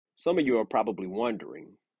Some of you are probably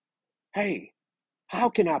wondering, hey,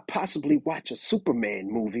 how can I possibly watch a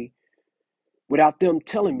Superman movie without them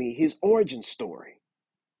telling me his origin story?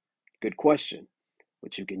 Good question.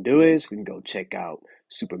 What you can do is we can go check out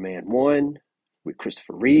Superman 1 with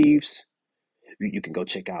Christopher Reeves. You can go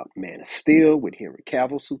check out Man of Steel with Henry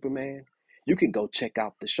Cavill Superman. You can go check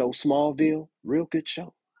out the show Smallville, real good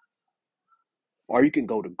show. Or you can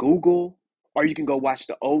go to Google, or you can go watch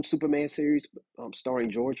the old Superman series starring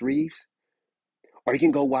George Reeves, or you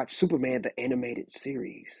can go watch Superman the animated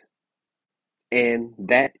series. And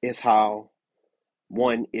that is how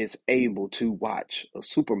one is able to watch a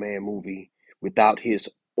Superman movie without his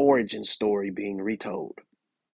origin story being retold.